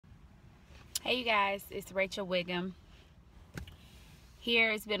Hey you guys, it's Rachel Wiggum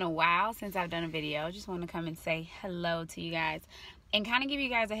here. It's been a while since I've done a video. Just want to come and say hello to you guys and kind of give you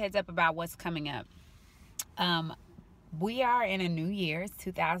guys a heads up about what's coming up. We are in a new year. It's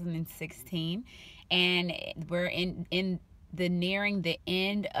 2016 and we're in the nearing the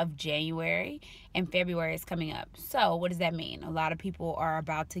end of January, and February is coming up. So what does that mean? A lot of people are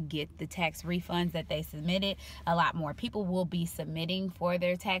about to get the tax refunds that they submitted. A lot more people will be submitting for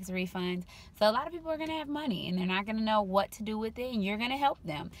their tax refunds. So a lot of people are going to have money and they're not going to know what to do with it, and you're going to help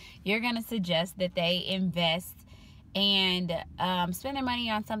them. You're going to suggest that they invest and spend their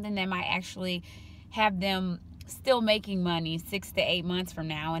money on something that might actually have them still making money 6 to 8 months from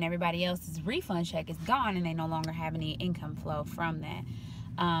now, and everybody else's refund check is gone and they no longer have any income flow from that.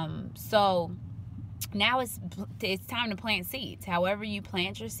 So now it's time to plant seeds. However you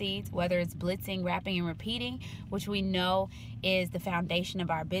plant your seeds, whether it's blitzing, wrapping, and repeating, which we know is the foundation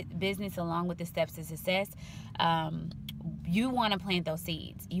of our business along with the steps to success, you want to plant those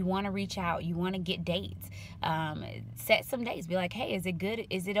seeds. You want to reach out. You want to get dates. Set some dates. Be like, hey, is it good?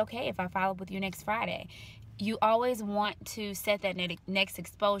 Is it okay if I follow up with you next Friday? You always want to set that next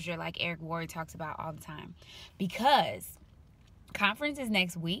exposure, like Eric Worre talks about all the time, because conference is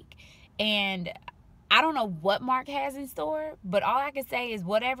next week, and I don't know what Mark has in store, but all I can say is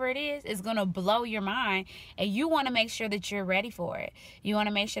whatever it is going to blow your mind, and you want to make sure that you're ready for it. You want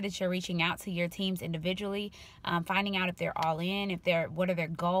to make sure that you're reaching out to your teams individually, finding out if they're all in, what are their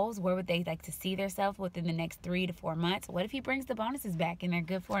goals, where would they like to see themselves within the next 3 to 4 months. What if he brings the bonuses back and they're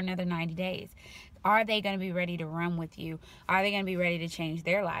good for another 90 days? Are they going to be ready to run with you? Are they going to be ready to change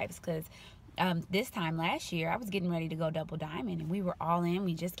their lives? Because this time last year, I was getting ready to go double diamond, and we were all in.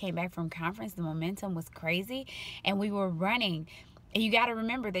 We just came back from conference. The momentum was crazy, and we were running. And you got to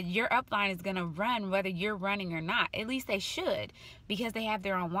remember that your upline is going to run whether you're running or not. At least they should, because they have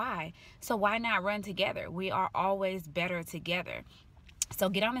their own why. So why not run together? We are always better together. So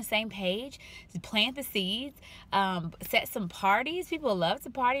get on the same page, plant the seeds, set some parties. People love to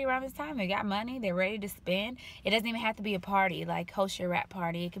party around this time. They got money. They're ready to spend. It doesn't even have to be a party like host your rap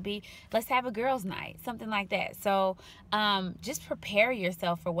party. It could be, let's have a girls' night, something like that. So just prepare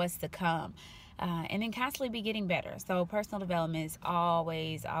yourself for what's to come. And then constantly be getting better. So personal development is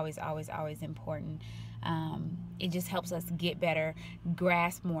always, always, always, always important. It just helps us get better,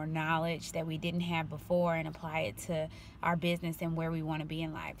 grasp more knowledge that we didn't have before, and apply it to our business and where we want to be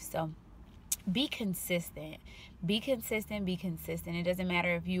in life. So be consistent. Be consistent. Be consistent. It doesn't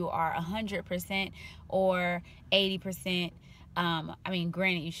matter if you are 100% or 80%. I mean,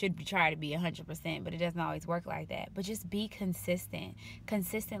 granted, you should try to be 100%, but it doesn't always work like that. But just be consistent.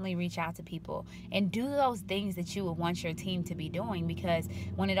 Consistently reach out to people and do those things that you would want your team to be doing, because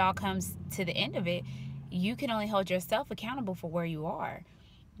when it all comes to the end of it, you can only hold yourself accountable for where you are.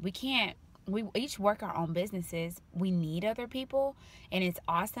 We each work our own businesses. We need other people, and it's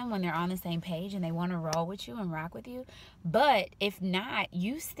awesome when they're on the same page and they want to roll with you and rock with you. But if not,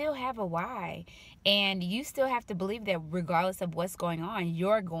 you still have a why, and you still have to believe that regardless of what's going on,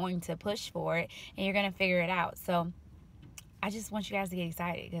 you're going to push for it and you're going to figure it out. So I just want you guys to get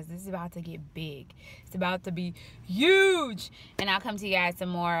excited, because this is about to get big. It's about to be huge. And I'll come to you guys some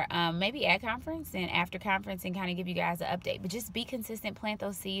more, maybe at conference and after conference, and kind of give you guys an update. But just be consistent, plant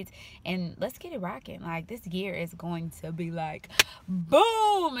those seeds, and let's get it rocking. Like, this year is going to be like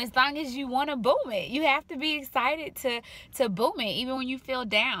boom, as long as you want to boom it. You have to be excited to boom it, even when you feel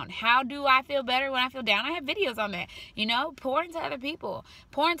down. How do I feel better when I feel down? I have videos on that. You know, pour into other people.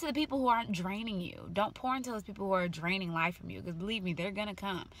 Pour into the people who aren't draining you. Don't pour into those people who are draining life from you, because believe me, they're gonna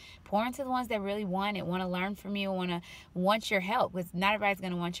come. Pour into the ones that really want it, want to learn from you, want your help, because not everybody's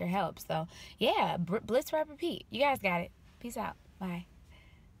gonna want your help. So yeah, blitz, wrap, repeat. You guys got it. Peace out. Bye.